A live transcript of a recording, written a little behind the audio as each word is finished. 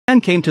man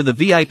came to the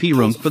VIP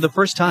room for the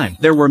first time.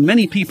 There were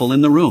many people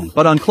in the room,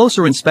 but on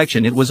closer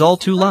inspection it was all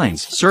 2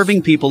 lines,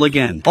 serving people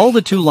again. All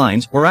the 2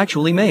 lines were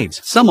actually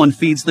maids. Someone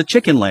feeds the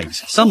chicken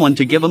legs, someone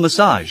to give a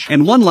massage,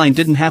 and 1 line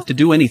didn't have to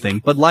do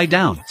anything but lie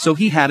down. So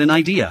he had an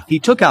idea. He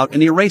took out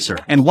an eraser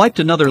and wiped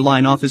another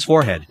line off his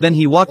forehead. Then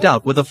he walked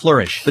out with a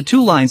flourish. The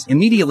 2 lines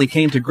immediately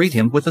came to greet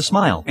him with a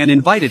smile and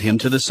invited him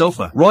to the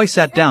sofa. Roy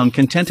sat down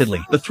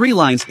contentedly. The 3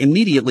 lines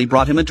immediately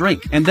brought him a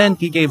drink, and then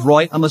he gave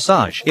Roy a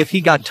massage. If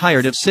he got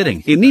tired of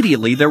sitting,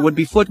 immediately there would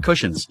be foot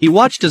cushions. He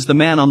watched as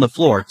the man on the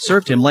floor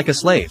served him like a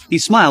slave. He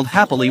smiled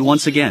happily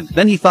once again.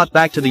 Then he thought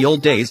back to the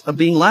old days of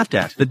being laughed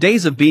at, the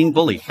days of being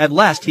bullied. At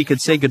last he could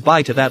say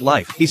goodbye to that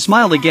life. He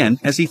smiled again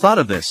as he thought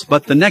of this,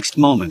 but the next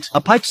moment,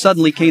 a pipe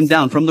suddenly came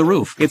down from the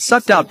roof. It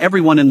sucked out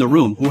everyone in the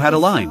room who had a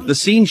line.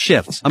 The scene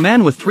shifts. A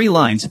man with 3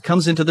 lines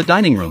comes into the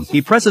dining room.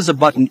 He presses a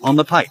button on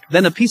the pipe.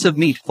 Then a piece of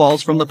meat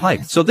falls from the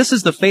pipe. So this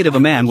is the fate of a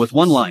man with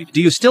 1 line.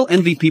 Do you still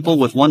envy people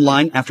with 1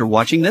 line after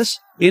watching this?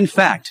 In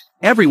fact,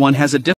 everyone has a different